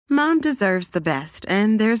Mom deserves the best,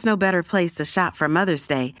 and there's no better place to shop for Mother's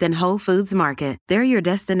Day than Whole Foods Market. They're your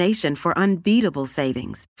destination for unbeatable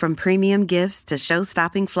savings, from premium gifts to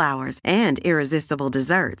show-stopping flowers and irresistible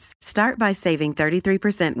desserts. Start by saving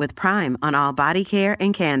 33% with Prime on all body care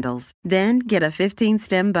and candles. Then get a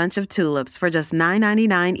 15-stem bunch of tulips for just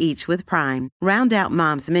 $9.99 each with Prime. Round out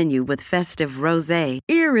Mom's menu with festive rosé,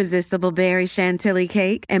 irresistible berry chantilly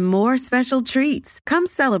cake, and more special treats. Come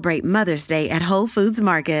celebrate Mother's Day at Whole Foods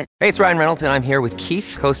Market. Hey, it's Ryan Reynolds, and I'm here with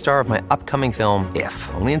Keith, co-star of my upcoming film, If,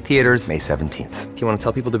 only in theaters May 17th. Do you want to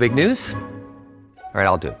tell people the big news? All right,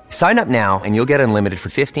 I'll do it. Sign up now and you'll get unlimited for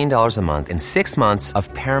 $15 a month and 6 months of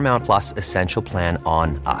Paramount Plus Essential Plan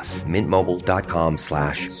on us.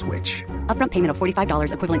 MintMobile.com/switch. Upfront payment of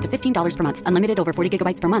 $45 equivalent to $15 per month. Unlimited over 40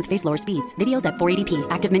 gigabytes per month. Face lower speeds. Videos at 480p.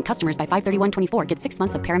 Active Mint customers by 531.24 get 6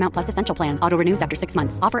 months of Paramount Plus Essential Plan. Auto renews after 6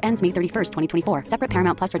 months. Offer ends May 31st, 2024. Separate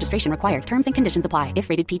Paramount Plus registration required. Terms and conditions apply if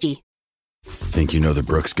rated PG. Think you know the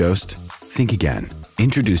Brooks Ghost? Think again.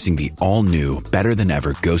 Introducing the all-new,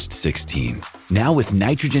 better-than-ever Ghost 16. Now with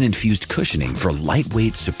nitrogen-infused cushioning for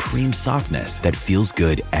lightweight, supreme softness that feels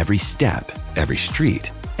good every step, every street,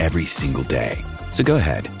 every single day. So go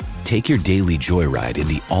ahead, take your daily joyride in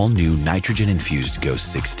the all-new nitrogen-infused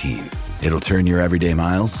Ghost 16. It'll turn your everyday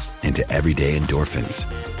miles into everyday endorphins.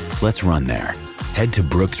 Let's run there. Head to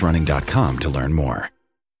brooksrunning.com to learn more.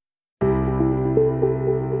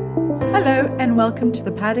 Hello and welcome to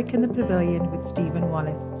The Paddock and the Pavilion with Stephen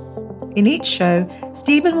Wallace. In each show,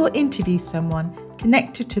 Stephen will interview someone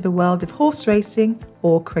connected to the world of horse racing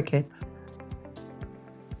or cricket.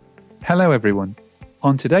 Hello everyone.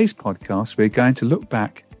 On today's podcast, we're going to look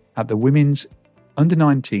back at the Women's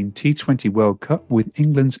Under-19 T20 World Cup with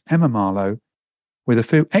England's Emma Marlow, with a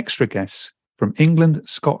few extra guests from England,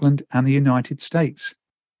 Scotland and the United States.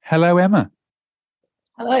 Hello, Emma.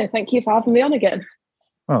 Hello, thank you for having me on again.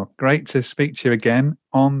 Well, great to speak to you again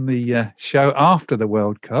on the show after the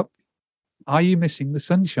World Cup. Are you missing the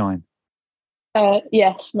sunshine?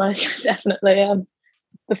 Yes, most definitely.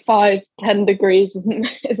 The 5-10 degrees isn't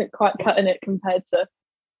quite cutting it compared to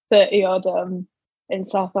 30 odd in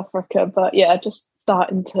South Africa. But yeah, just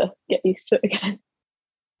starting to get used to it again.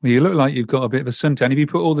 Well, you look like you've got a bit of a suntan. Have you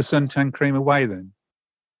put all the suntan cream away then?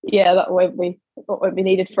 Yeah, that won't be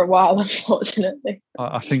needed for a while, unfortunately.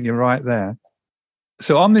 I think you're right there.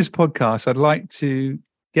 So on this podcast, I'd like to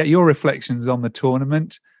get your reflections on the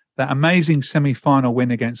tournament, that amazing semi-final win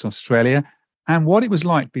against Australia, and what it was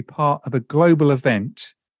like to be part of a global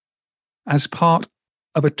event as part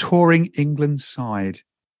of a touring England side.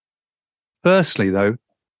 Firstly, though,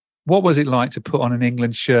 what was it like to put on an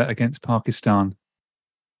England shirt against Pakistan?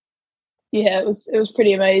 Yeah, it was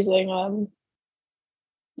pretty amazing.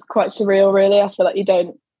 It's quite surreal, really. I feel like you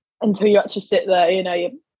don't, until you actually sit there, you're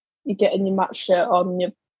getting your match shirt on,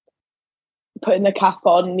 you're putting the cap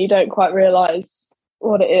on, and you don't quite realise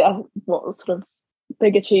what it is, what sort of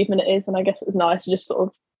big achievement it is. And I guess it was nice to just sort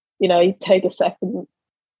of, you take a second,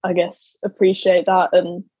 I guess, appreciate that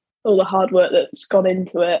and all the hard work that's gone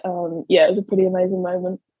into it. Yeah, it was a pretty amazing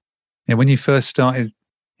moment. Yeah, when you first started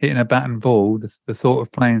hitting a bat and ball, the thought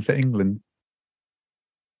of playing for England.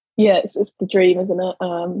 Yeah, it's the dream, isn't it?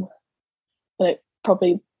 And it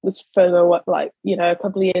probably was further away, like, a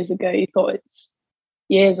couple of years ago, you thought it's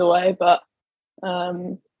years away, but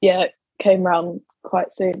yeah, it came around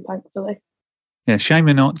quite soon, thankfully. Yeah, shame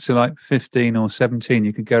you're not to like 15 or 17.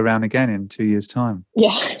 You could go around again in 2 years' time.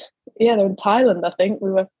 Yeah, they're in Thailand, I think. We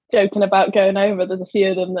were joking about going over. There's a few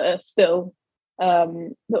of them that are still,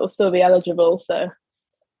 that will still be eligible, so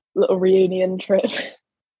little reunion trip.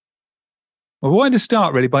 Well, I wanted to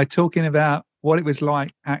start really by talking about what it was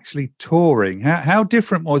like actually touring. How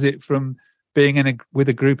different was it from being with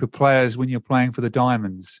a group of players when you're playing for the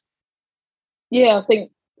Diamonds? Yeah, I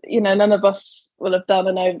think, none of us will have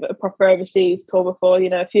done a proper overseas tour before.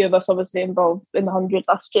 A few of us obviously involved in the 100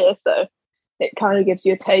 last year, so it kind of gives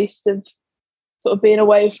you a taste of sort of being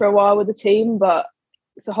away for a while with the team, but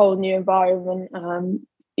it's a whole new environment,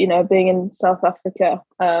 being in South Africa.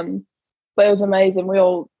 But it was amazing.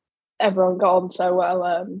 Everyone got on so well.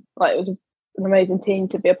 It was an amazing team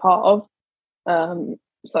to be a part of.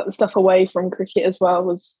 It's like the stuff away from cricket as well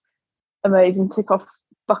was amazing. Tick off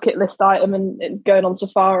bucket list item and going on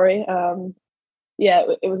safari. Yeah,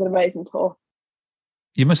 it was an amazing tour.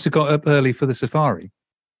 You must have got up early for the safari.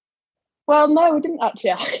 Well, no, we didn't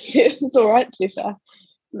actually. It was all right, to be fair.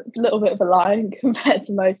 A little bit of a line compared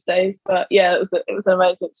to most days, but yeah, it was an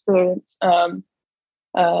amazing experience.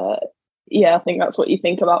 Yeah, I think that's what you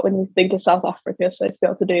think about when you think of South Africa. So to be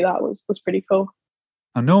able to do that was pretty cool.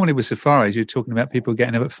 And normally with safaris, you're talking about people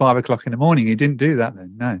getting up at 5 o'clock in the morning. You didn't do that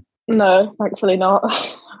then, no? No, thankfully not.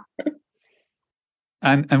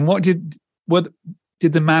 And what did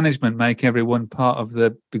the management make everyone part of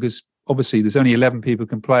because obviously there's only 11 people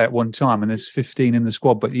can play at one time and there's 15 in the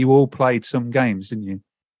squad, but you all played some games, didn't you?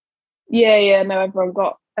 Yeah, no, everyone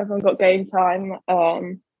got game time.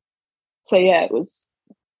 So yeah, it was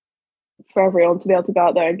for everyone to be able to go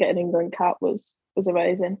out there and get an England cap was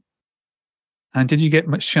amazing. And did you get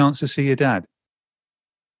much chance to see your dad?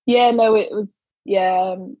 Yeah, no, it was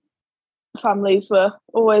families were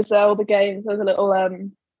always there, all the games. There was a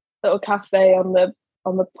little cafe on the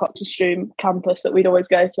Potchefstroom campus that we'd always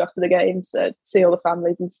go to after the games to see all the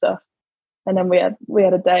families and stuff. And then we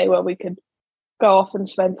had a day where we could go off and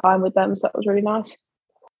spend time with them, so that was really nice.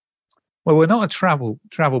 Well, we're not a travel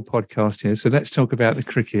podcast here, so let's talk about the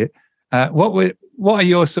cricket. What are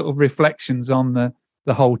your sort of reflections on the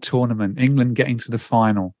whole tournament, England getting to the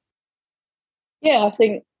final? Yeah, I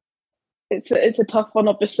think it's a tough one.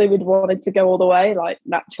 Obviously, we'd wanted to go all the way. Like,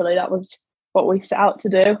 naturally, that was what we set out to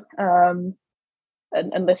do,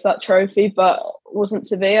 and lift that trophy, but wasn't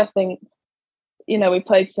to be. I think, we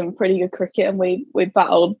played some pretty good cricket and we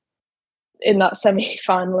battled in that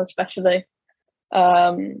semi-final especially.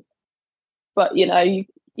 But,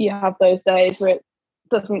 you have those days where it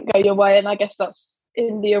doesn't go your way, and I guess that's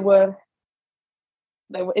India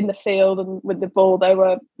they were in the field and with the ball they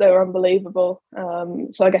were unbelievable.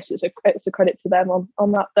 So I guess it's a credit to them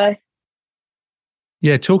on that day.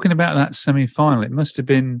 Yeah, talking about that semi-final, it must have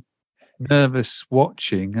been nervous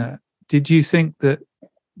watching. Did you think that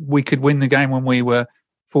we could win the game when we were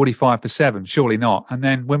 45-7? Surely not. And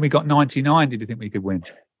then when we got 99, did you think we could win?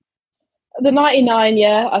 The 99,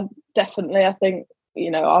 yeah, I think,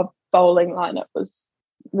 our bowling lineup was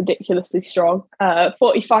ridiculously strong.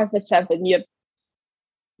 45-7,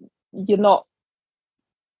 you're not,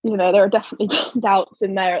 there are definitely doubts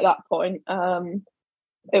in there at that point.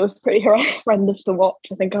 It was pretty horrendous to watch.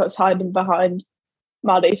 I think I was hiding behind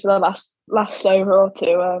Maddie for the last over or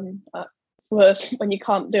two. Worse when you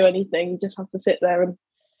can't do anything, you just have to sit there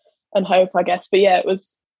and hope, I guess. But yeah, it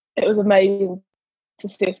was amazing to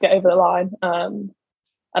see us get over the line.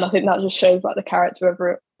 And I think that just shows like the character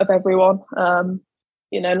of everyone.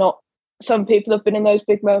 Not some people have been in those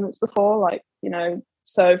big moments before, like,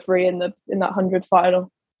 so free in that 100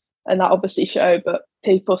 final, and that obviously showed, but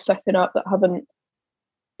people stepping up that haven't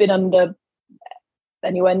been under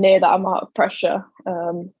anywhere near that amount of pressure.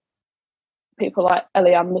 People like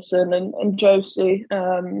Ellie Anderson and Josie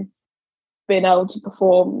being able to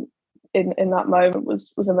perform in that moment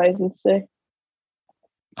was amazing to see.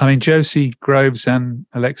 I mean, Josie Groves and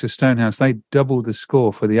Alexa Stonehouse, they doubled the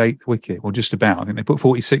score for the 8th wicket, or just about. I think they put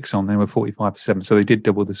 46 on, they were 45-7, so they did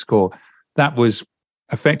double the score. That was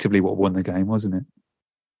effectively what won the game, wasn't it?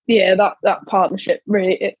 Yeah, that partnership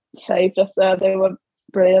really, it saved us there. They were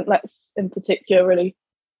brilliant. Lex in particular really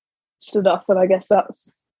stood up, and I guess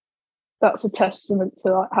that's a testament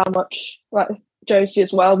to like how much, like, Josie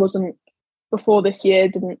as well wasn't before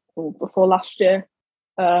last year.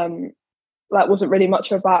 Wasn't really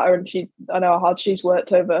much about her, and I know how hard she's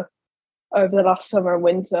worked over the last summer and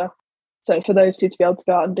winter. So for those two to be able to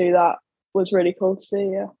go out and do that was really cool to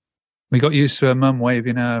see. Yeah, we got used to her mum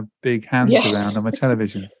waving her big hands around on the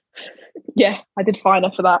television. Yeah, I did fine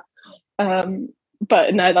her for that.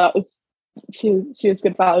 But no, she was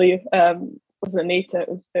good value. Wasn't Anita?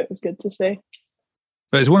 It was good to see.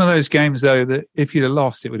 But it's one of those games though that if you'd have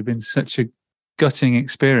lost, it would have been such a gutting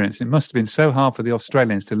experience. It must have been so hard for the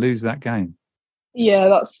Australians to lose that game.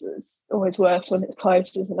 Yeah, it's always worse when it's close,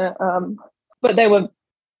 isn't it? But they were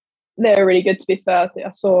really good, to be fair. I think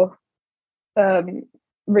I saw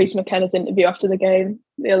Reece McKenna's interview after the game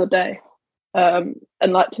the other day, and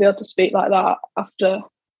like to be able to speak like that after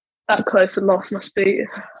that close and loss must be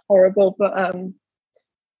horrible. But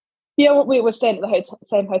we were staying at the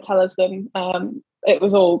same hotel as them. It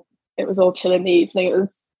was all chill in the evening.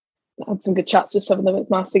 I had some good chats with some of them.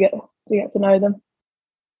 It's nice to get to know them.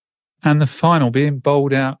 And the final being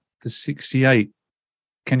bowled out to 68.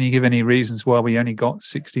 Can you give any reasons why we only got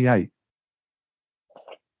 68?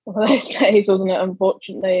 Well, those days, wasn't it?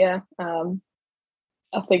 Unfortunately, yeah.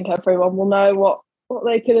 I think everyone will know what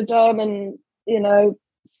they could have done, and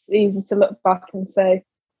it's easy to look back and say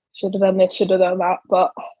should have done this, should have done that.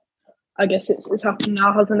 But I guess it's happened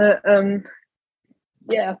now, hasn't it?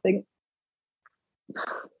 I think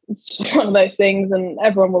it's just one of those things, and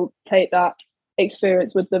everyone will take that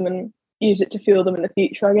experience with them and use it to fuel them in the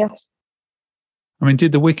future, I guess. I mean,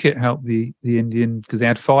 did the wicket help the Indian, because they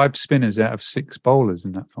had 5 spinners out of 6 bowlers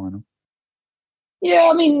in that final? Yeah,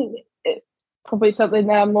 I mean, it's probably something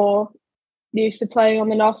they're more used to playing on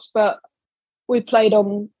than us, but we played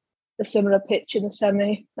on a similar pitch in the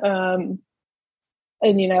semi, and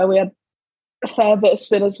we had a fair bit of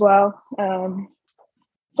spin as well.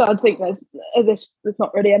 So I think there's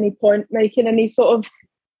not really any point making any sort of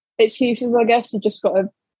excuses, I guess. You just got to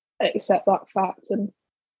accept that fact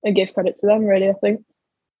and give credit to them, really, I think.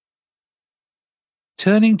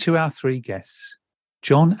 Turning to our three guests,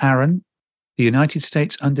 John Aaron, the United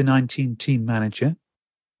States Under-19 team manager,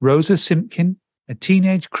 Rosa Simpkin, a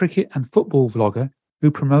teenage cricket and football vlogger who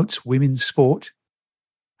promotes women's sport,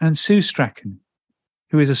 and Sue Strachan,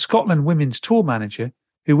 who is a Scotland women's tour manager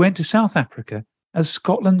who went to South Africa as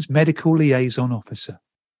Scotland's medical liaison officer.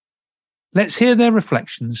 Let's hear their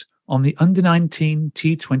reflections on the Under-19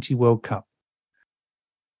 T20 World Cup.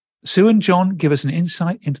 Sue and John give us an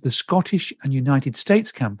insight into the Scottish and United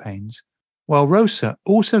States campaigns, while Rosa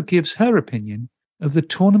also gives her opinion of the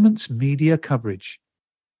tournament's media coverage.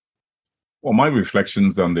 Well, my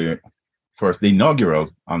reflections on the inaugural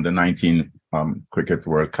Under-19 Cricket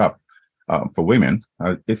World Cup for women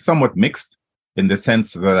is somewhat mixed, in the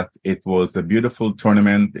sense that it was a beautiful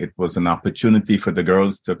tournament. It was an opportunity for the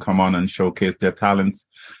girls to come on and showcase their talents.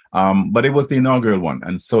 But it was the inaugural one.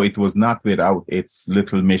 And so it was not without its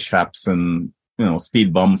little mishaps and,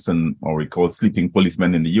 speed bumps or we call sleeping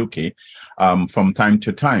policemen in the UK from time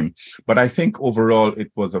to time. But I think overall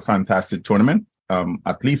it was a fantastic tournament,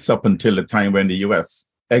 at least up until the time when the US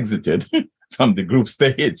exited from the group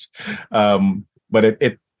stage. But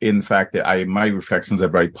in fact, my reflections are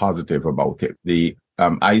very positive about it. The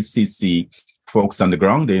ICC folks on the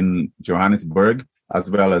ground in Johannesburg, as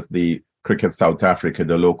well as the Cricket South Africa,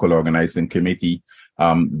 the local organizing committee,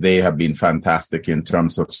 they have been fantastic in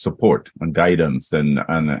terms of support and guidance and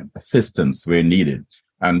assistance where needed.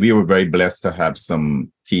 And we were very blessed to have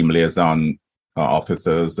some team liaison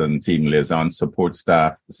officers and team liaison support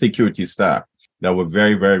staff, security staff that were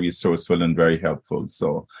very, very resourceful and very helpful.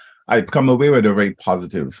 So I've come away with a very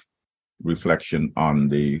positive reflection on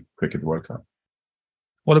the Cricket World Cup.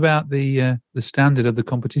 What about the standard of the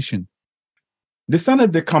competition? The standard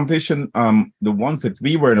of the competition, the ones that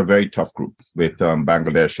we were in a very tough group with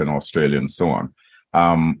Bangladesh and Australia and so on.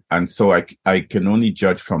 And so I can only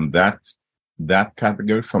judge from that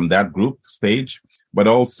category, from that group stage. But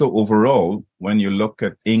also overall, when you look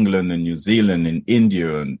at England and New Zealand and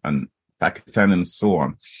India and Pakistan and so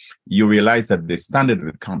on, you realize that the standard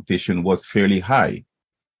of the competition was fairly high,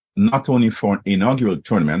 not only for an inaugural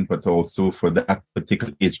tournament, but also for that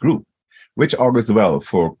particular age group, which augurs well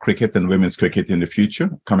for cricket and women's cricket in the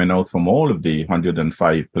future, coming out from all of the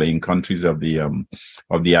 105 playing countries of the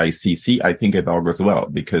ICC. I think it augurs well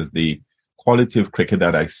because the quality of cricket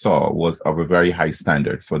that I saw was of a very high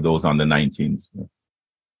standard for those under 19s.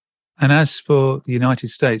 And as for the United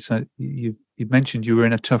States, you mentioned you were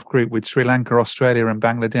in a tough group with Sri Lanka, Australia and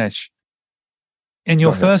Bangladesh. In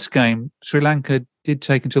your first game, Sri Lanka did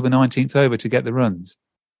take until the 19th over to get the runs.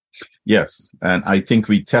 Yes, and I think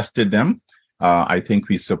we tested them. I think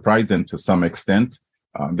we surprised them to some extent.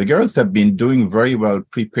 The girls have been doing very well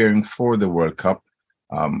preparing for the World Cup.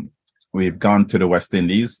 We've gone to the West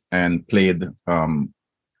Indies and played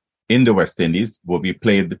in the West Indies, where we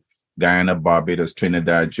played Guyana, Barbados,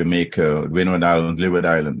 Trinidad, Jamaica, Windward Islands, Leeward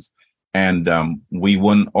Islands. And we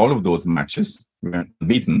won all of those matches. We were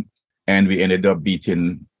beaten, and we ended up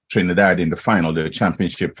beating Trinidad in the final, the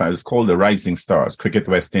championship. It was called the Rising Stars, Cricket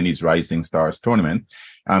West Indies Rising Stars tournament.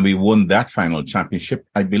 And we won that final championship,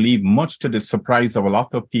 I believe, much to the surprise of a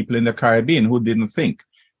lot of people in the Caribbean who didn't think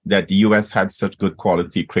that the US had such good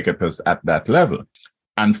quality cricketers at that level.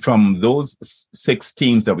 And from those 6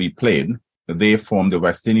 teams that we played, they formed the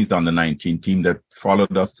West Indies Under-19 team that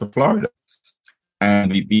followed us to Florida.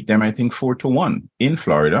 And we beat them, I think, 4-1 in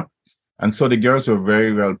Florida. And so the girls were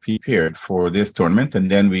very well prepared for this tournament.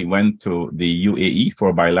 And then we went to the UAE for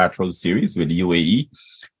a bilateral series with the UAE,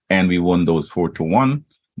 and we won those 4-1,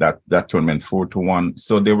 that tournament 4-1.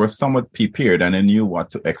 So they were somewhat prepared and they knew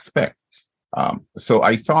what to expect. So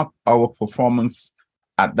I thought our performance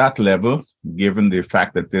at that level, given the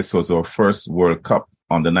fact that this was our first World Cup,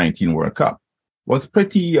 Under-19 World Cup, was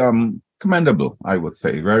pretty commendable, I would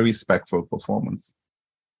say. Very respectful performance.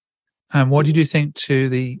 And what did you think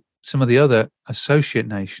to some of the other associate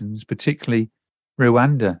nations, particularly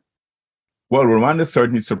Rwanda? Well, Rwanda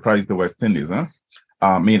certainly surprised the West Indies, huh?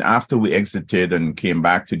 After we exited and came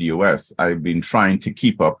back to the US, I've been trying to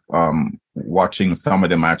keep up watching some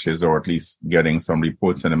of the matches, or at least getting some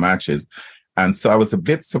reports on the matches. And so I was a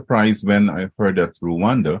bit surprised when I heard that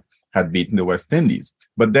Rwanda had beaten the West Indies.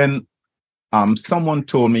 But then someone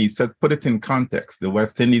told me, he said, put it in context. The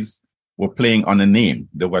West Indies were playing on a name,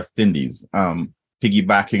 the West Indies.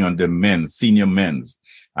 piggybacking on the men's, senior men's,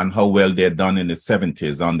 and how well they're done in the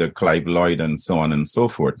 70s under Clive Lloyd and so on and so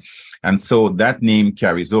forth. And so that name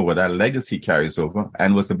carries over, that legacy carries over,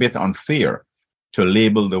 and was a bit unfair to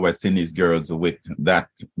label the West Indies girls with that,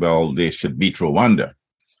 well, they should beat Rwanda.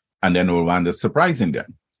 And then Rwanda surprising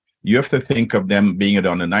them. You have to think of them being at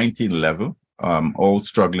on the 19 level, all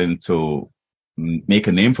struggling to make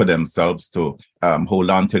a name for themselves, to hold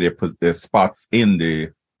on to their spots in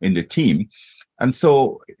the team. And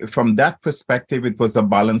so from that perspective, it was a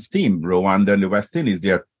balanced team. Rwanda and the West Indies,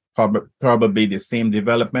 they're probably the same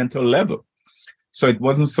developmental level. So it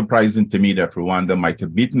wasn't surprising to me that Rwanda might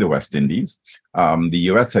have beaten the West Indies. The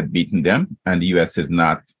US had beaten them, and the US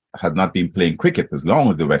had not been playing cricket as long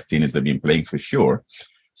as the West Indies have been playing, for sure.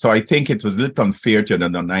 So I think it was a little unfair to the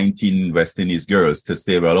 19 West Indies girls to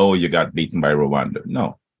say, well, oh, you got beaten by Rwanda.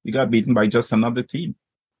 No, you got beaten by just another team.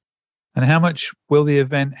 And how much will the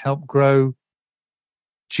event help grow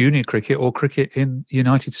junior cricket or cricket in the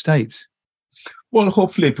United States? Well,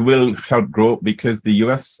 hopefully it will help grow, because the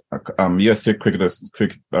USA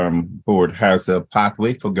Cricket Board has a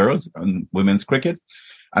pathway for girls and women's cricket.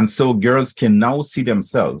 And so girls can now see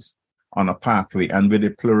themselves on a pathway. And with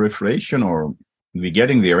the proliferation, or we're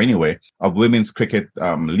getting there anyway, of women's cricket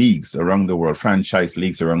leagues around the world, franchise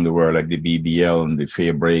leagues around the world, like the BBL and the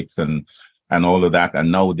Fair Breaks and all of that.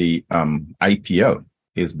 And now the IPL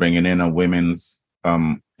is bringing in a women's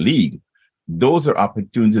league. Those are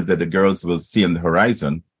opportunities that the girls will see on the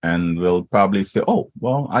horizon and will probably say, oh,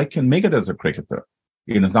 well, I can make it as a cricketer.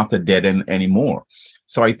 It's not a dead end anymore.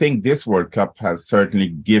 So I think this World Cup has certainly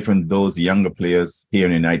given those younger players here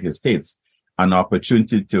in the United States an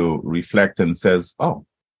opportunity to reflect and says, oh,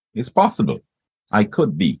 it's possible. I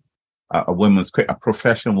could be a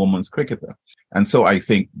professional women's cricketer. And so I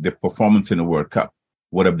think the performance in the World Cup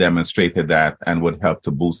would have demonstrated that and would help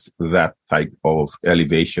to boost that type of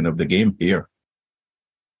elevation of the game here.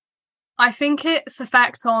 I think its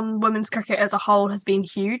effect on women's cricket as a whole has been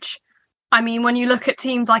huge. I mean, when you look at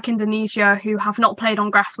teams like Indonesia, who have not played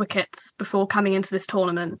on grass wickets before coming into this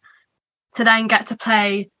tournament, to then get to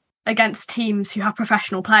play against teams who have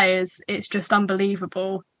professional players, it's just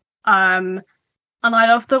unbelievable. And I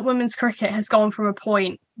love that women's cricket has gone from a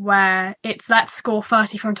point where it's let's score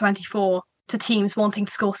 30 from 24 to teams wanting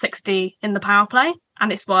to score 60 in the power play,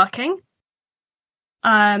 and it's working.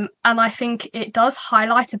 And I think it does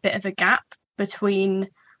highlight a bit of a gap between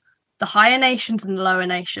the higher nations and the lower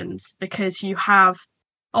nations, because you have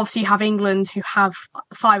England, who have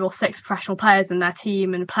 5 or 6 professional players in their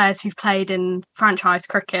team and players who've played in franchise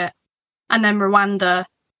cricket, and then Rwanda,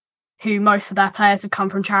 who most of their players have come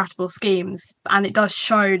from charitable schemes. And it does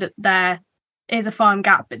show that there is a firm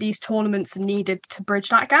gap, but these tournaments are needed to bridge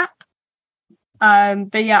that gap.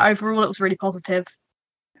 But yeah, overall, it was really positive.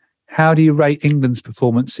 How do you rate England's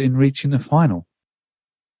performance in reaching the final?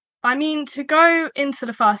 I mean, to go into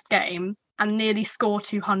the first game and nearly score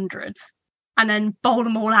 200 and then bowl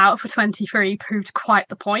them all out for 23 proved quite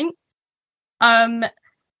the point. And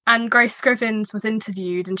Grace Scrivens was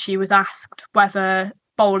interviewed and she was asked whether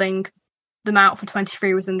bowling them out for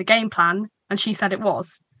 23 was in the game plan, and she said it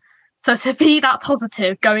was. So to be that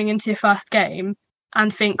positive going into your first game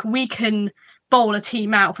and think we can bowl a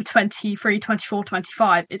team out for 23, 24,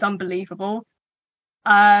 25 is unbelievable.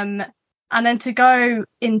 And then to go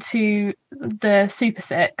into the Super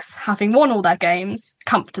Six, having won all their games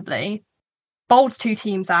comfortably, bowled 2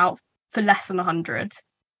 teams out for less than 100,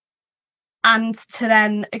 and to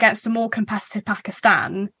then, against a more competitive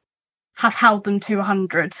Pakistan, have held them to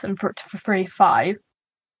 100 and for 3-5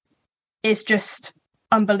 is just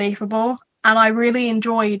unbelievable. And I really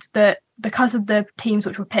enjoyed that because of the teams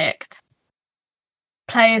which were picked,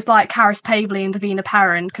 players like Harris Pavley and Davina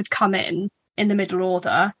Perrin could come in the middle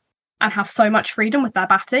order and have so much freedom with their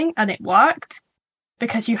batting, and it worked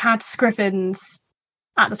because you had Scrivens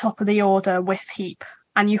at the top of the order with Heap,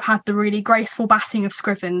 and you had the really graceful batting of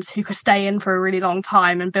Scrivens, who could stay in for a really long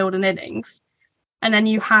time and build an innings. And then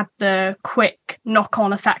you had the quick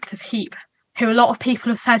knock-on effect of Heap, who a lot of people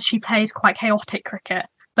have said she played quite chaotic cricket,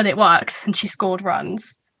 but it worked and she scored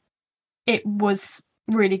runs. It was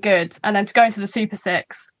really good. And then to go into the Super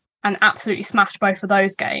Six and absolutely smash both of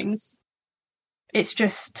those games, it's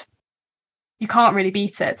just, you can't really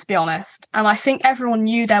beat it, to be honest. And I think everyone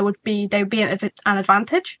knew they would be an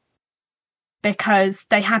advantage because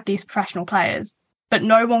they had these professional players, but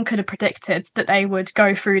no one could have predicted that they would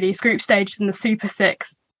go through these group stages in the Super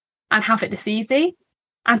Six and have it this easy.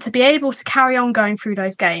 And to be able to carry on going through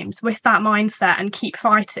those games with that mindset and keep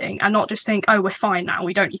fighting and not just think, oh, we're fine now,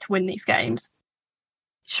 we don't need to win these games,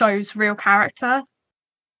 shows real character.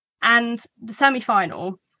 And the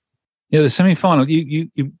semi-final, Yeah, the semi-final. You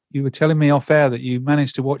were telling me off air that you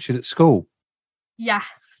managed to watch it at school.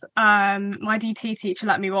 Yes, my DT teacher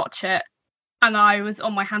let me watch it, and I was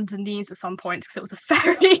on my hands and knees at some points because it was a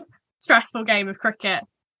very stressful game of cricket.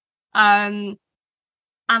 And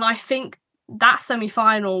I think that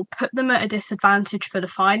semi-final put them at a disadvantage for the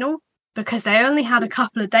final because they only had a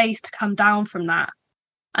couple of days to come down from that.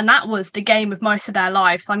 And that was the game of most of their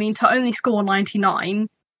lives. I mean, to only score 99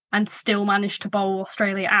 and still manage to bowl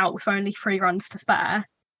Australia out with only 3 runs to spare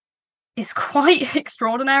is quite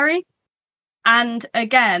extraordinary. And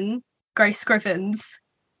again, Grace Scrivens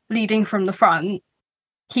leading from the front,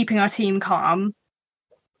 keeping our team calm.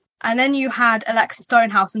 And then you had Alexa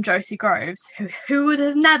Stonehouse and Josie Groves, who would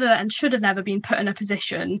have never and should have never been put in a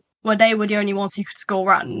position where they were the only ones who could score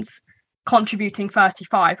runs, contributing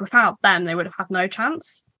 35. Without them, they would have had no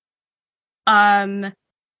chance. And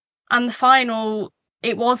the final,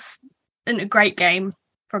 it was a great game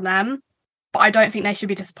from them, but I don't think they should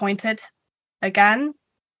be disappointed. Again,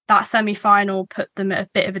 that semi-final put them at a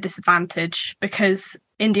bit of a disadvantage because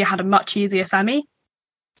India had a much easier semi.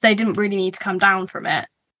 So they didn't really need to come down from it,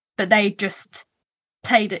 but they just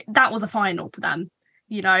played it. That was a final to them.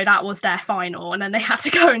 You know, that was their final, and then they had to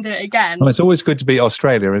go and do it again. Well, it's always good to beat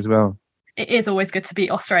Australia as well. It is always good to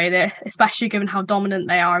beat Australia, especially given how dominant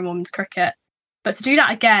they are in women's cricket. But to do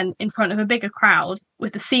that again in front of a bigger crowd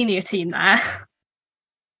with the senior team there,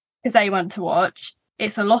 because they went to watch,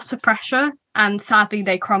 it's a lot of pressure, and sadly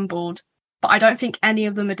they crumbled. But I don't think any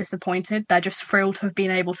of them are disappointed. They're just thrilled to have been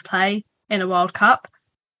able to play in a World Cup.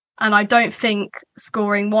 And I don't think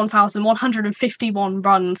scoring 1,151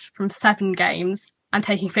 runs from 7 games and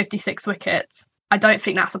taking 56 wickets, I don't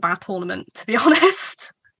think that's a bad tournament, to be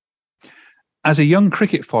honest. As a young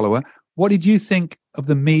cricket follower, what did you think of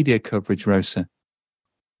the media coverage, Rosa?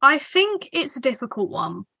 I think it's a difficult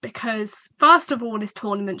one because, first of all, this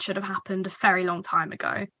tournament should have happened a very long time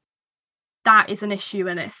ago. That is an issue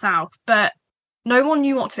in itself, but no one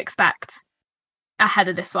knew what to expect ahead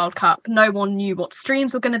of this World Cup. No one knew what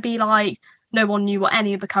streams were going to be like. No one knew what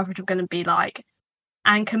any of the coverage was going to be like.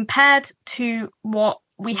 And compared to what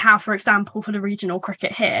we have, for example, for the regional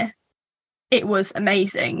cricket here, it was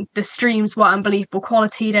amazing. The streams were unbelievable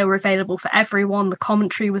quality. They were available for everyone. The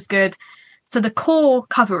commentary was good. So the core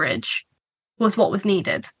coverage was what was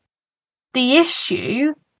needed. The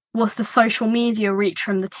issue was the social media reach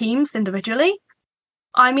from the teams individually.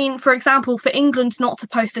 I mean, for example, for England not to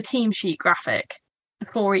post a team sheet graphic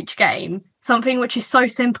before each game, something which is so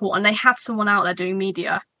simple, and they had someone out there doing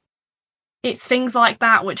media. It's things like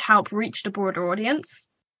that which help reach the broader audience.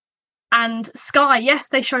 And Sky, yes,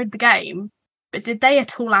 they showed the game, but did they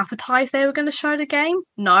at all advertise they were going to show the game?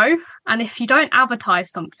 No. And if you don't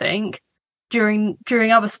advertise something during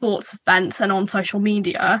other sports events and on social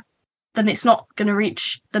media, then it's not going to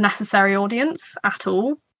reach the necessary audience at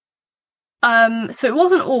all. So it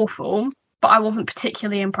wasn't awful, but I wasn't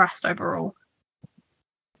particularly impressed overall.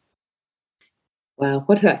 Wow,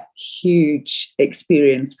 what a huge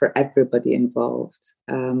experience for everybody involved.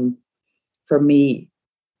 For me,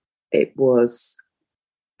 it was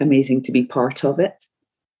amazing to be part of it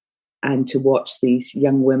and to watch these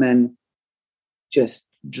young women just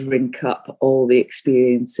drink up all the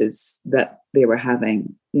experiences that they were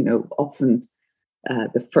having. You know, often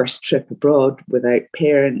the first trip abroad without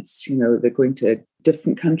parents, you know, they're going to a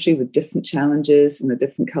different country with different challenges and a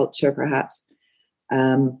different culture, perhaps.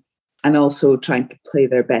 And also trying to play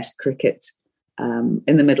their best cricket in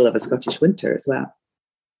the middle of a Scottish winter as well.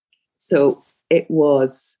 So it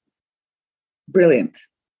was brilliant.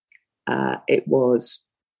 It was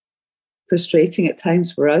frustrating at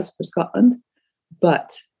times for us, for Scotland,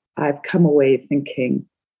 but I've come away thinking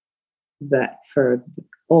that for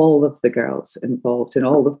all of the girls involved in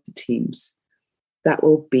all of the teams, that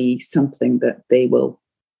will be something that they will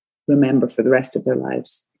remember for the rest of their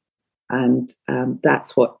lives. And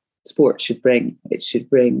that's what sport should bring. It should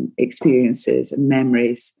bring experiences and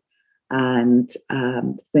memories and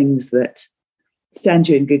things that stand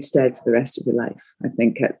you in good stead for the rest of your life, I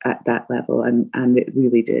think, at that level. And it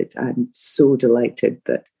really did. I'm so delighted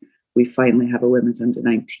that we finally have a Women's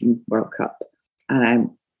Under-19 World Cup. And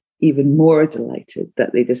I'm even more delighted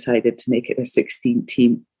that they decided to make it a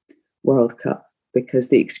 16-team World Cup, because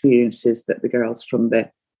the experiences that the girls from the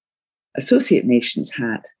associate nations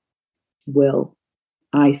had will,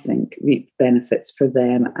 I think, reap benefits for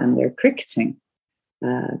them and their cricketing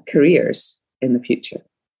careers in the future.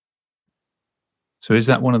 So is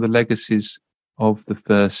that one of the legacies of the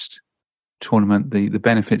first tournament, the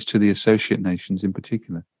benefits to the associate nations in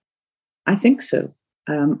particular? I think so.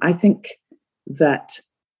 I think that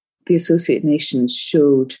the associate nations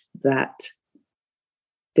showed that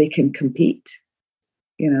they can compete.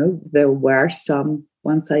 There were some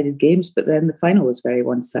one-sided games, but then the final was very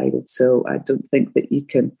one-sided. So I don't think that you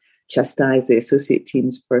can chastise the associate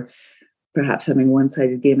teams for perhaps having a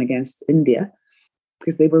one-sided game against India,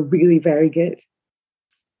 because they were really very good.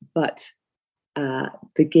 But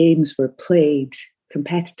the games were played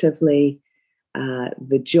competitively.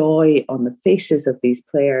 The joy on the faces of these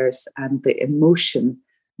players and the emotion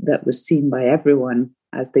that was seen by everyone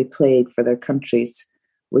as they played for their countries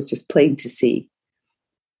was just plain to see.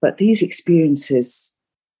 But these experiences,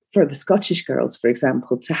 for the Scottish girls, for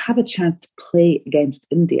example, to have a chance to play against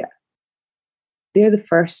India, they're the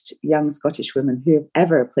first young Scottish women who have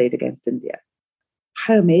ever played against India.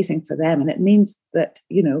 How amazing for them. And it means that,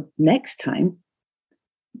 next time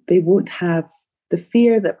they won't have the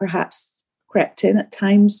fear that perhaps crept in at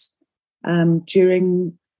times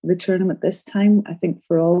during the tournament this time, I think,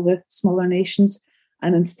 for all the smaller nations.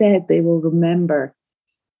 And instead, they will remember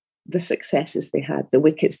the successes they had, the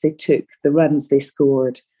wickets they took, the runs they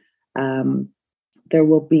scored. There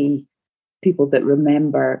will be people that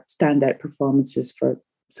remember standout performances for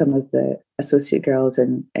some of the associate girls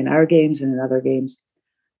in our games and in other games.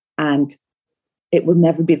 And it will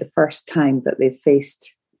never be the first time that they've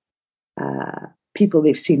faced people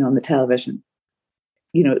they've seen on the television.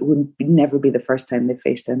 It would never be the first time they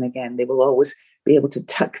faced them again. They will always be able to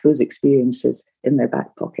tuck those experiences in their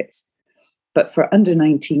back pockets. But for under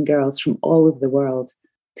 19 girls from all over the world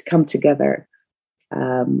to come together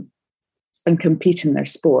and compete in their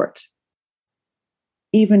sport,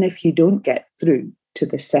 even if you don't get through to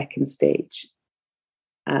the second stage,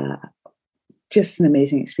 just an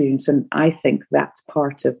amazing experience. And I think that's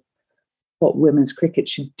part of what women's cricket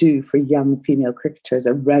should do for young female cricketers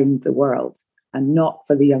around the world, and not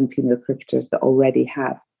for the young female cricketers that already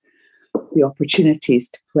have the opportunities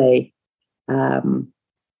to play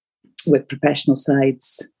with professional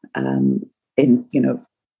sides in,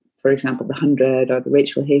 for example, the 100 or the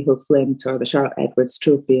Rachel Hayhoe Flint or the Charlotte Edwards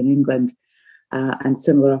Trophy in England, and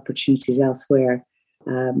similar opportunities elsewhere.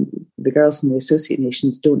 The girls from the associate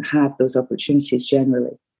nations don't have those opportunities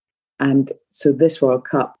generally. And so this World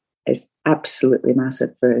Cup is absolutely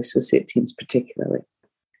massive for associate teams particularly.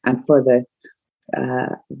 And for the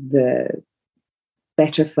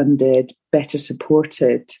better funded, better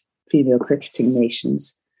supported female cricketing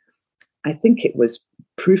nations, I think it was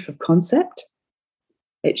proof of concept.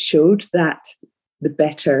 It showed that the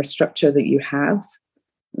better structure that you have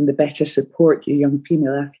and the better support your young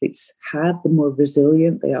female athletes have, the more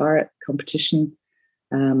resilient they are at competition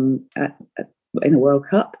in a World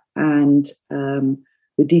Cup, and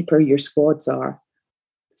the deeper your squads are.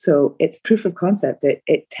 So it's proof of concept.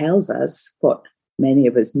 It tells us what many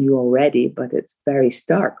of us knew already, but it's very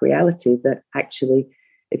stark reality that actually,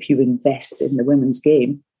 if you invest in the women's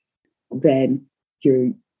game, then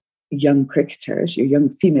your young cricketers, your young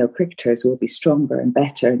female cricketers will be stronger and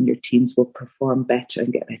better, and your teams will perform better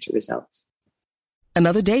and get better results.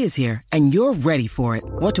 Another day is here, and you're ready for it.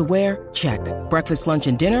 What to wear? Check. Breakfast, lunch,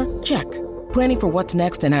 and dinner? Check. Planning for what's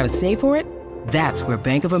next and how to save for it? That's where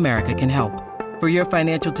Bank of America can help. For your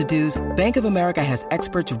financial to-dos, Bank of America has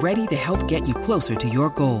experts ready to help get you closer to your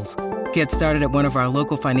goals. Get started at one of our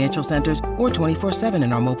local financial centers or 24/7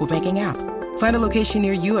 in our mobile banking app. Find a location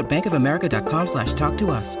near you at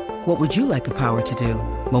bankofamerica.com/talktous. What would you like the power to do?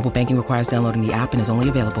 Mobile banking requires downloading the app and is only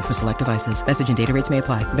available for select devices. Message and data rates may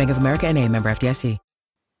apply. Bank of America NA, member FDIC.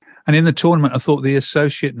 And in the tournament, I thought the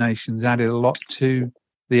associate nations added a lot to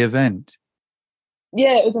the event.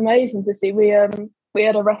 Yeah, it was amazing to see. We had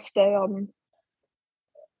a rest day on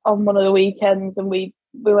one of the weekends, and we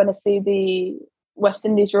went to see the West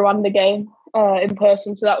Indies Rwanda game in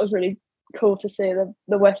person. So that was really cool to see. The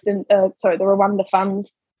Rwanda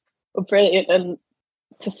fans were brilliant, and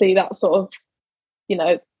to see that sort of,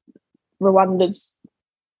 Rwanda's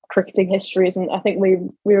cricketing histories. And I think we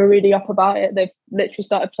were really up about it. They've literally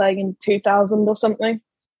started playing in 2000 or something.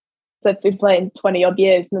 So they've been playing 20 odd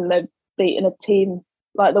years, and then they've beaten a team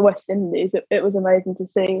like the West Indies. It was amazing to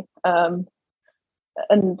see.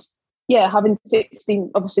 And yeah, having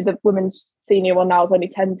 16, obviously the women's senior one now is only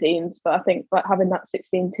 10 teams, but I think like having that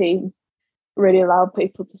 16 teams really allowed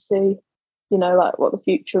people to see, like what the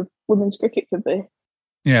future of women's cricket could be.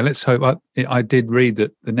 Yeah, let's hope. I did read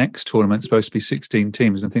that the next tournament's supposed to be 16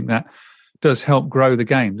 teams, and I think that does help grow the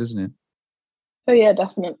game, doesn't it? Oh yeah,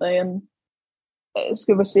 definitely. And it's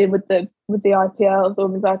good we're seeing with the IPL, the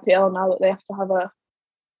women's IPL now, that they have to have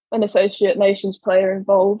an associate nations player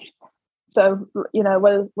involved. So,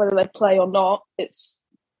 whether they play or not, it's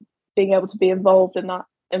being able to be involved in that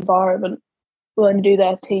environment will only do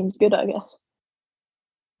their teams good, I guess.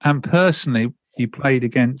 And personally, you played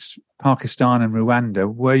against Pakistan and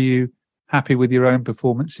Rwanda. Were you happy with your own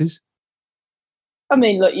performances? I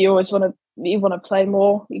mean, look, you always want to play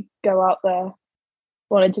more. You go out there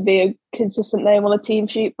wanted to be a consistent name on a team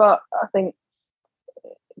sheet, but I think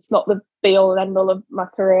it's not the be all and end all of my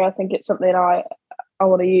career. I think it's something I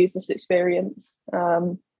want to use this experience,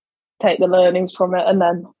 take the learnings from it, and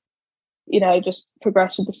then just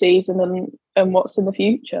progress with the season and what's in the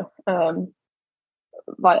future. I've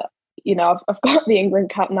got the England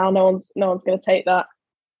cap now. No one's going to take that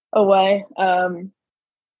away.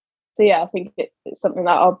 So yeah, I think it's something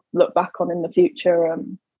that I'll look back on in the future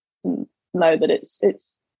and know that it's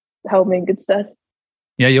held me in good stead.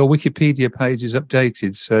 Yeah, your Wikipedia page is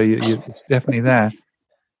updated, so it's definitely there.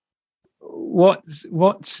 What's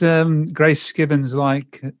Grace Skibbons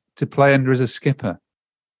like to play under as a skipper?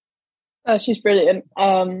 She's brilliant.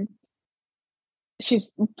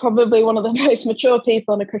 She's probably one of the most mature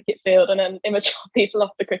people on a cricket field, and then immature people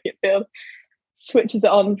off the cricket field. Switches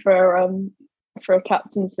it on for a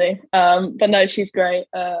captaincy. But no, she's great.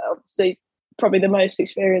 Obviously, probably the most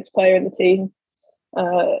experienced player in the team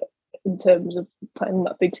in terms of playing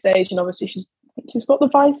that big stage. And obviously, she's got the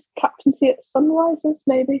vice captaincy at Sunrisers,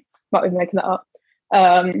 maybe. Might be making that up.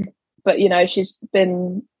 But she's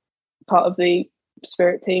been part of the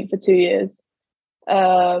Spirit team for 2 years.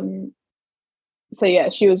 So yeah,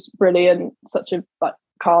 she was brilliant. Such a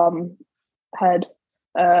calm head.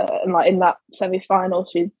 And in that semi-final,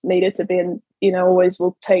 she needed to be in. Always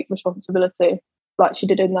will take responsibility, like she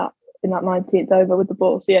did in that 19th over with the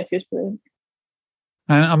ball. So yeah, she was brilliant.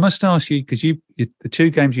 And I must ask you, because the 2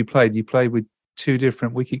 games you played with 2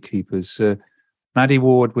 different wicket keepers. Maddie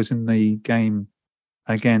Ward was in the game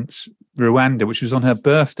against Rwanda, which was on her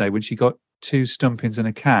birthday, when she got 2 stumpings and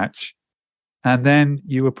a catch. And then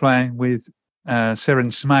you were playing with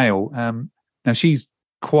Seren Smale. Now she's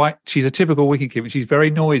a typical wicketkeeper. She's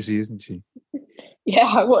very noisy, isn't she? Yeah,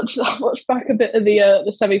 I watched back a bit of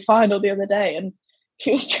the semi-final the other day, and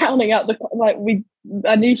she was drowning out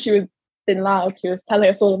I knew she was being loud. She was telling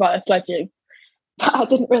us all about her sledging, but I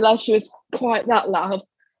didn't realise she was quite that loud.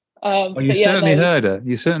 You certainly heard her.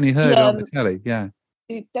 You certainly heard her on the telly. Yeah,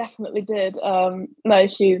 you definitely did. No,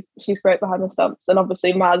 she's great behind the stumps, and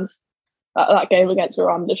obviously Maz, that game against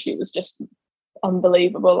Rwanda, she was just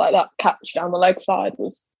unbelievable. That catch down the leg side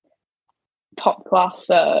was top class.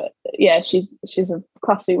 Yeah, she's a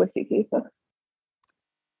classy wicketkeeper.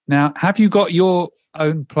 Now, have you got your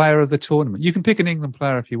own player of the tournament? You can pick an England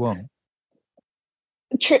player if you want.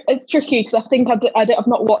 It's tricky because I think I've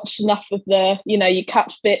not watched enough of you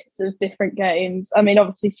catch bits of different games. I mean,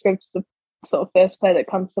 obviously Scribbs is the sort of first player that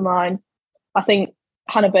comes to mind. I think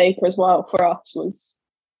Hannah Baker as well for us was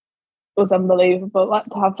unbelievable.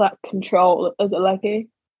 To have that control as a leggy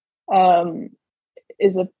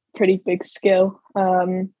is a pretty big skill.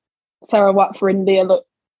 Sarah Watt for India looked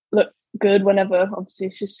good whenever,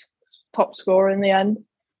 obviously she's top scorer in the end.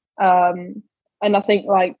 And I think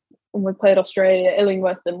when we played Australia,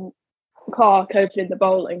 Illingworth and Clark opening the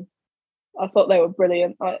bowling, I thought they were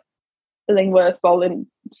brilliant. Illingworth bowling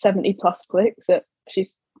 70 plus clicks. She's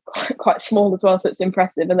quite small as well, so it's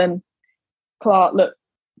impressive. And then Clark looked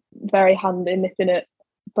very handy, nipping it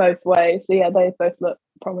both ways. So yeah, they both look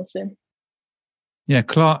promising. Yeah,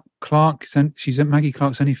 Maggie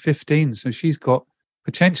Clark's only 15, so she's got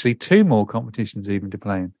potentially 2 more competitions even to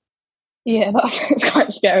play in. Yeah, that's quite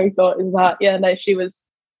a scary thought, is that? Yeah, no, she was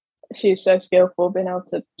so skillful, being able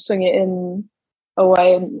to swing it in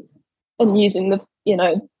away and using the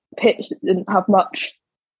pitch that didn't have much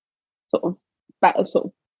sort of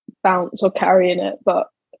bounce or carry in it, but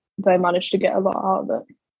they managed to get a lot out of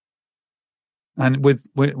it. And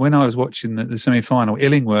when I was watching the semi-final,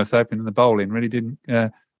 Illingworth opening the bowling really didn't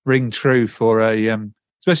ring true for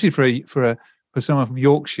especially for someone from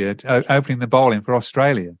Yorkshire opening the bowling for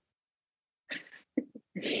Australia.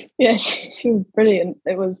 Yeah, she was brilliant.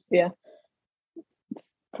 It was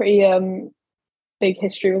pretty big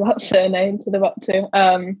history with that surname to live up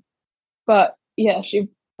to. But yeah, she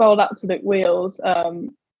bowled absolute wheels.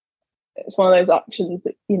 It's one of those actions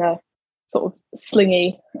that sort of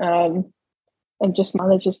slingy. And just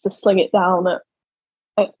manages to sling it down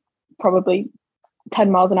at probably 10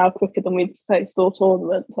 miles an hour quicker than we'd faced all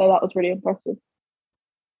tournament. So that was really impressive.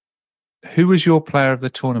 Who was your player of the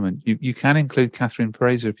tournament? You can include Catherine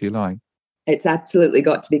Fraser if you like. It's absolutely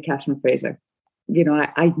got to be Catherine Fraser.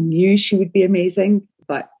 I knew she would be amazing,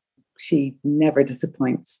 but she never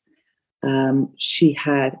disappoints. She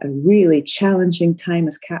had a really challenging time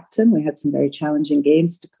as captain. We had some very challenging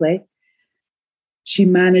games to play. She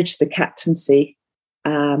managed the captaincy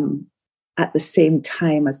at the same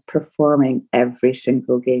time as performing every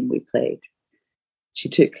single game we played. She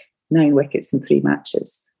took 9 wickets in 3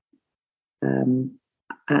 matches.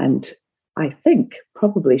 And I think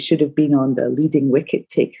probably should have been on the leading wicket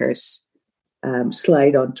takers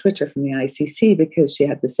slide on Twitter from the ICC, because she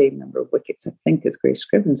had the same number of wickets, I think, as Grace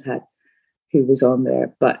Scrivens had, who was on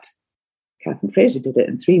there. But Catherine Fraser did it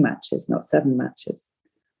in 3 matches, not 7 matches.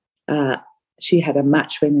 She had a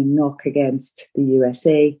match-winning knock against the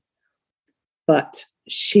USA, but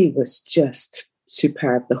she was just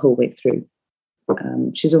superb the whole way through.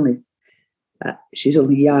 She's only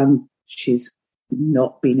young. She's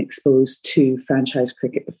not been exposed to franchise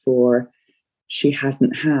cricket before. She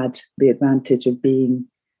hasn't had the advantage of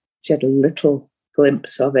she had a little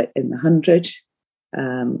glimpse of it in the 100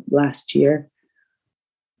 last year.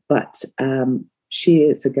 But she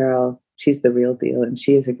is a girl, she's the real deal. And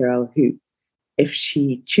she is a girl who, if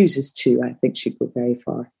she chooses to, I think she'd go very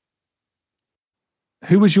far.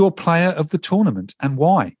 Who was your player of the tournament and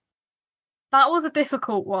why? That was a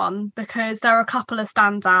difficult one because there are a couple of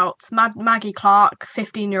standouts. Maggie Clark,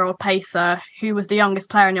 15-year-old pacer, who was the youngest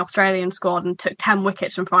player in the Australian squad and took 10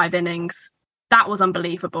 wickets from 5 innings. That was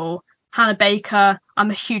unbelievable. Hannah Baker,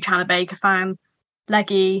 I'm a huge Hannah Baker fan.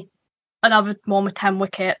 Leggy, another one with 10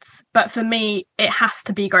 wickets. But for me, it has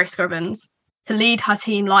to be Grace Scrivens. To lead her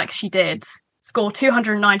team like she did, score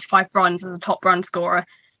 295 runs as a top run scorer,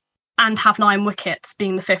 and have 9 wickets,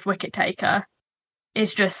 being the 5th wicket taker,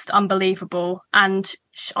 is just unbelievable. And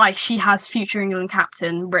she has future England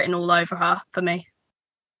captain written all over her for me.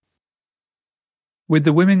 With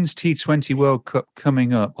the Women's T20 World Cup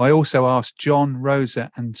coming up, I also asked John, Rosa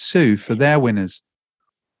and Sue for their winners.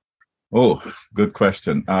 Oh, good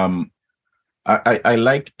question. I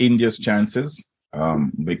like India's chances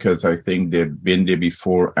because I think they've been there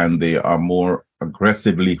before and they are more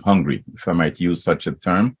aggressively hungry, if I might use such a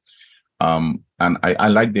term. And I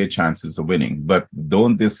like their chances of winning, but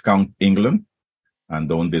don't discount England and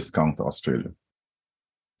don't discount Australia.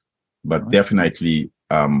 But definitely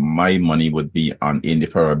my money would be on India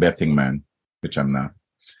for a betting man, which I'm not,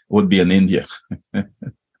 would be on India.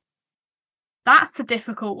 That's a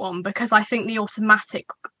difficult one because I think the automatic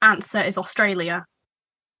answer is Australia.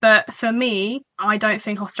 But for me, I don't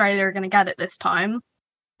think Australia are going to get it this time.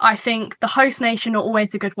 I think the host nation are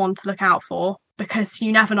always a good one to look out for because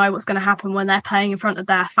you never know what's going to happen when they're playing in front of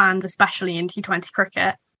their fans, especially in T20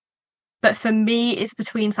 cricket. But for me, it's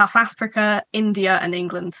between South Africa, India and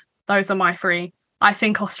England. Those are my 3. I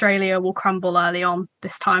think Australia will crumble early on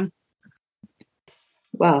this time.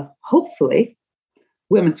 Well, hopefully,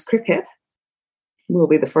 women's cricket will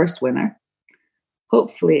be the first winner.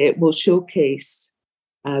 Hopefully, it will showcase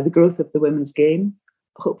the growth of the women's game.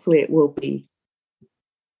 Hopefully, it will be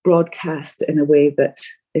broadcast in a way that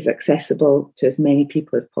is accessible to as many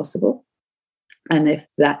people as possible. And if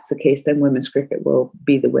that's the case, then women's cricket will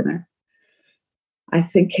be the winner. I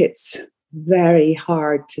think it's very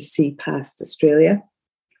hard to see past Australia.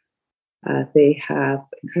 They have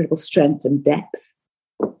incredible strength and depth.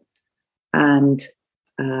 And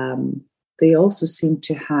they also seem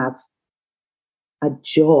to have a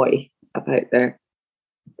joy about their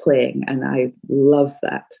playing. And I love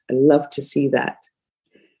that. I love to see that.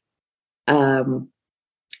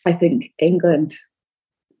 I think England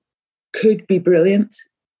could be brilliant.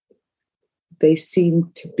 They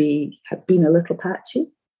seem to have been a little patchy.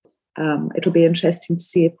 It'll be interesting to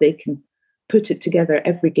see if they can put it together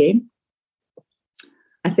every game.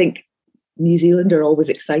 I think New Zealand are always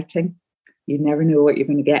exciting. You never know what you're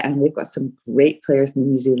going to get, and they've got some great players in the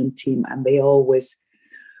New Zealand team, and they always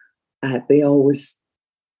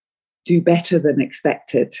do better than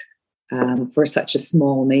expected for such a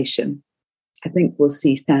small nation. I think we'll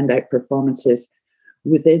see standout performances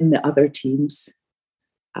within the other teams.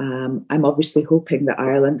 I'm obviously hoping that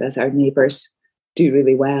Ireland, as our neighbours, do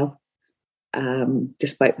really well,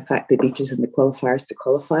 despite the fact they beat us in the qualifiers to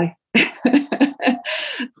qualify.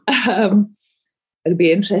 It'll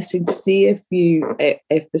be interesting to see if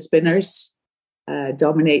the spinners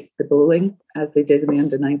dominate the bowling as they did in the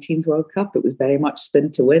Under-19s World Cup. It was very much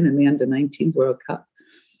spin to win in the Under-19s World Cup.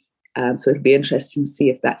 So it'll be interesting to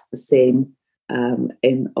see if that's the same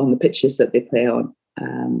on the pitches that they play on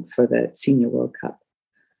for the Senior World Cup.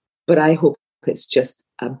 But I hope it's just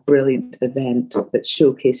a brilliant event that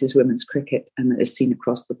showcases women's cricket and that is seen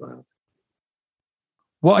across the world.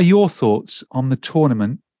 What are your thoughts on the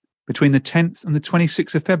tournament between the 10th and the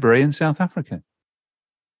 26th of February in South Africa?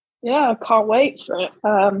 Yeah, I can't wait for it.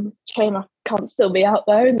 Shame I can't still be out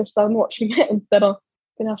there in the sun watching it. Instead, I'm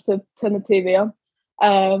going to have to turn the TV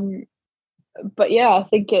on. But yeah, I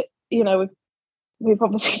think we've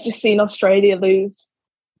obviously just seen Australia lose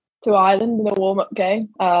to Ireland in a warm-up game.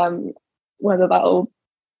 Whether that'll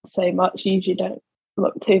say much, you usually don't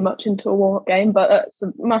look too much into a warm-up game, but that's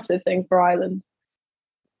a massive thing for Ireland.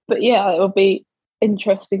 But yeah, it'll be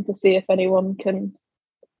interesting to see if anyone can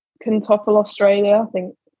topple Australia. I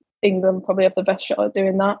think England probably have the best shot at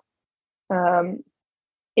doing that.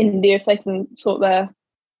 India, if they can sort their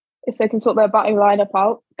batting lineup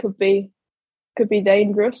out, could be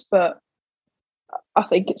dangerous. But I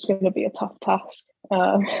think it's going to be a tough task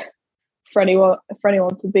for anyone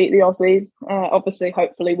to beat the Aussies. Obviously,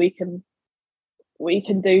 hopefully we can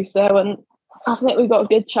do so, and I think we've got a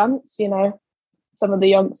good chance. You know, some of the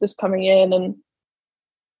youngsters coming in, and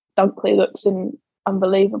Dunkley looks in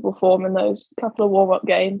unbelievable form in those couple of warm-up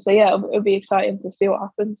games. So yeah, it'll be exciting to see what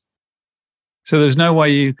happens. So there's no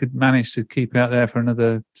way you could manage to keep out there for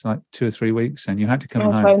another 2 or 3 weeks, and you had to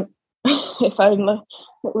come home. If only.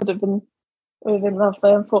 It would have been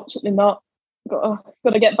lovely. Unfortunately, not. Got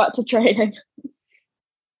to get back to training.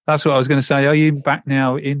 That's what I was going to say. Are you back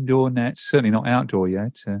now indoor nets? Certainly not outdoor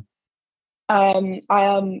yet. I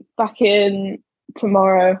am back in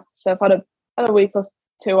tomorrow, so I've had a week or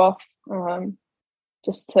two off,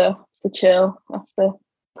 just to chill after a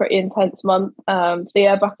pretty intense month. So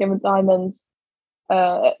yeah, back in with Diamonds.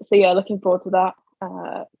 So yeah, looking forward to that.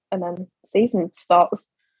 And then season starts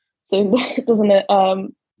soon, doesn't it?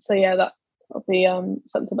 So yeah, that'll be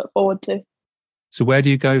something to look forward to. So where do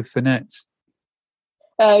you go for nets?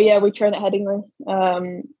 Yeah, we train at Headingley.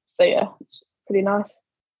 So yeah, it's pretty nice.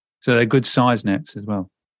 So they're good size nets as well.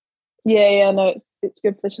 Yeah, no, it's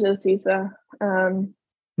good facilities there.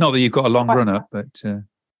 Not that you've got a long run up, but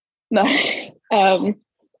no,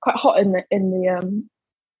 quite hot in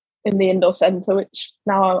the indoor centre, which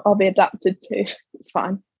now I'll be adapted to. It's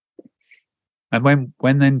fine. And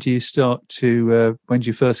when then do you start to? When's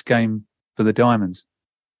your first game for the Diamonds?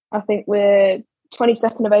 I think we're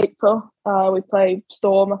 22nd of April. We play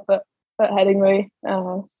Storm up at Headingley,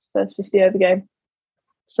 first 50 over game.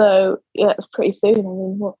 So yeah, it's pretty soon. I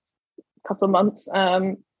mean, a couple of months.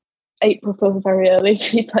 April feels very early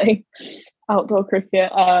to be playing outdoor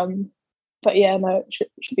cricket. But yeah, no, it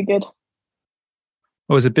should be good.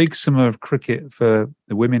 Well, it was a big summer of cricket for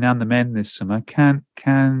the women and the men this summer. Can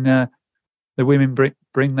the women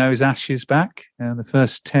bring those Ashes back? The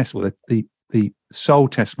first test, well, the sole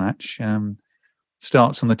test match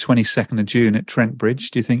starts on the 22nd of June at Trent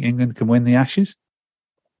Bridge. Do you think England can win the Ashes?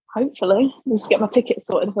 Hopefully. I need to get my tickets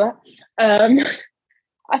sorted for that.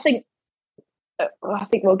 I think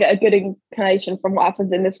we'll get a good inclination from what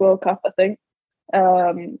happens in this World Cup, I think.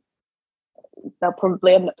 They'll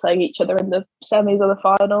probably end up playing each other in the semis or the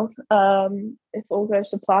finals, if all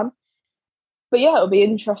goes to plan. But yeah, it'll be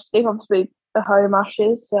interesting. Obviously, the home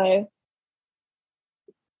Ashes, so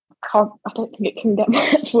I don't think it can get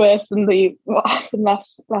much worse than what happened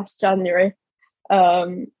last January.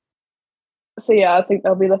 So yeah, I think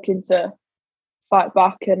they'll be looking to fight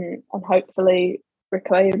back and hopefully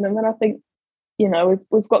reclaim them. And I think, you know,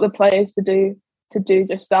 we've got the players to do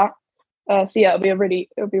just that. So yeah, it'll be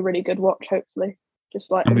a really good watch. Hopefully,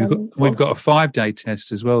 just like. And we've got a 5-day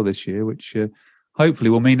test as well this year, which hopefully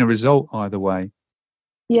will mean a result either way.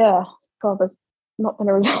 Yeah, God, there's not been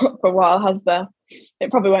a result for a while, has there?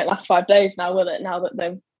 It probably won't last 5 days now, will it? Now that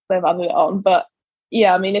they've added it on, but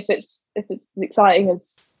yeah, I mean, if it's as exciting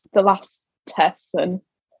as the last test, then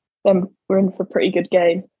we're in for a pretty good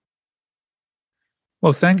game.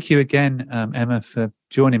 Well, thank you again, Emma, for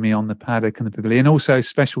joining me on the Paddock and the Pavilion. Also,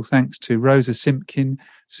 special thanks to Rosa Simpkin,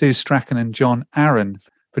 Sue Strachan and John Aaron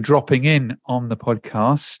for dropping in on the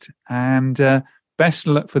podcast. And best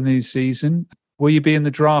of luck for the new season. Will you be in the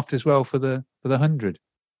draft as well for the 100?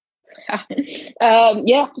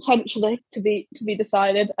 Yeah, potentially to be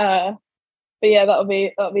decided. But yeah, that'll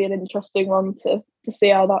be an interesting one to see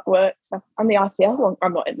how that works. And the IPL one,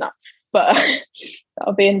 I'm not in that, but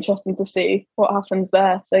that'll be interesting to see what happens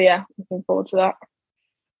there. So yeah, looking forward to that.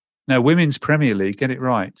 No, Women's Premier League, get it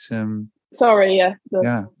right. Sorry, yeah.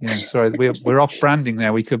 Yeah. Sorry, we're off branding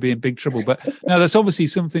there. We could be in big trouble. But no, that's obviously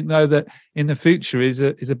something though that in the future is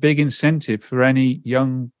a big incentive for any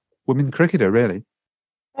young women cricketer, really.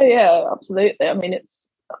 Oh yeah, absolutely. I mean, it's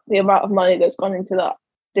the amount of money that's gone into that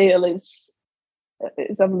deal is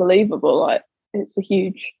unbelievable. Like it's a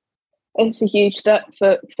huge step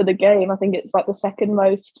for the game. I think it's like the second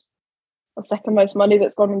most money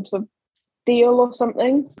that's gone into a deal or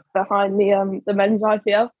something behind the men's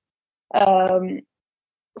IPL.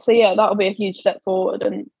 So yeah, that'll be a huge step forward,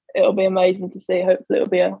 and it'll be amazing to see. Hopefully, it'll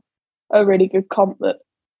be a really good comp that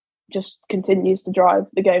just continues to drive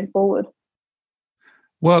the game forward.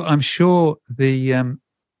 Well, I'm sure the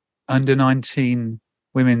under-19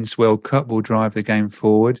 Women's World Cup will drive the game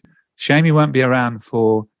forward. Shame you won't be around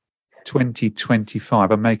for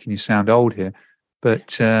 2025. I'm making you sound old here.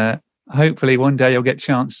 But hopefully one day you'll get a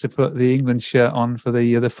chance to put the England shirt on for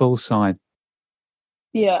the full side.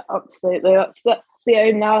 Yeah, absolutely. That's the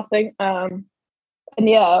aim now, I think. And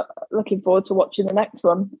yeah, looking forward to watching the next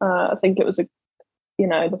one. I think it was the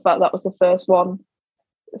fact that was the first one.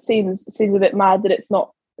 It seems a bit mad that it's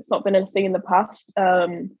not been anything in the past.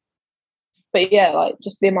 But yeah, like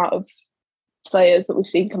just the amount of players that we've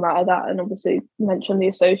seen come out of that, and obviously you mentioned the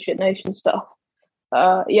Associate Nation stuff.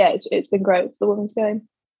 It's been great for the women's game.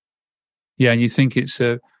 Yeah, and you think it's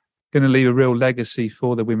going to leave a real legacy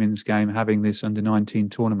for the women's game having this under-19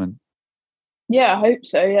 tournament? Yeah, I hope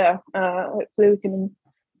so. Yeah, hopefully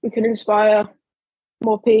we can inspire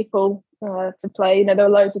more people to play. You know, there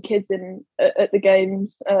were loads of kids at the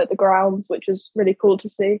games, at the grounds, which was really cool to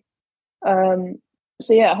see. So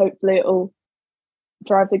yeah, hopefully it'll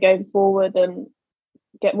drive the game forward and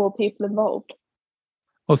get more people involved.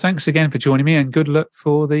 Well, thanks again for joining me, and good luck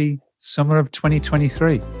for the summer of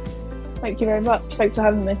 2023. Thank you very much. Thanks for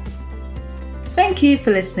having me. Thank you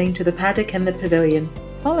for listening to The Paddock and the Pavilion.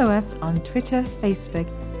 Follow us on Twitter, Facebook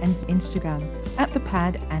and Instagram at The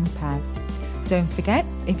Pad and Pad. Don't forget,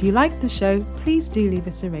 if you like the show, please do leave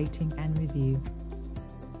us a rating and review.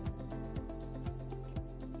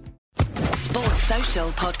 Sports Social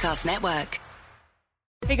Podcast Network.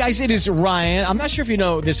 Hey guys, it is Ryan. I'm not sure if you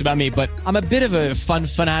know this about me, but I'm a bit of a fun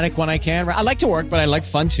fanatic when I can. I like to work, but I like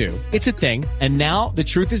fun too. It's a thing. And now the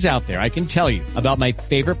truth is out there. I can tell you about my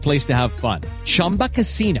favorite place to have fun. Chumba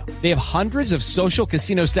Casino. They have hundreds of social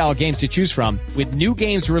casino style games to choose from with new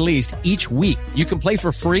games released each week. You can play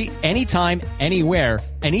for free anytime, anywhere.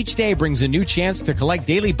 And each day brings a new chance to collect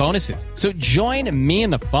daily bonuses. So join me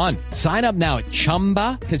in the fun. Sign up now at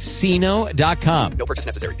ChumbaCasino.com. No purchase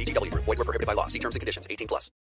necessary. VGW Group. Void where prohibited by law. See terms and conditions. 18+.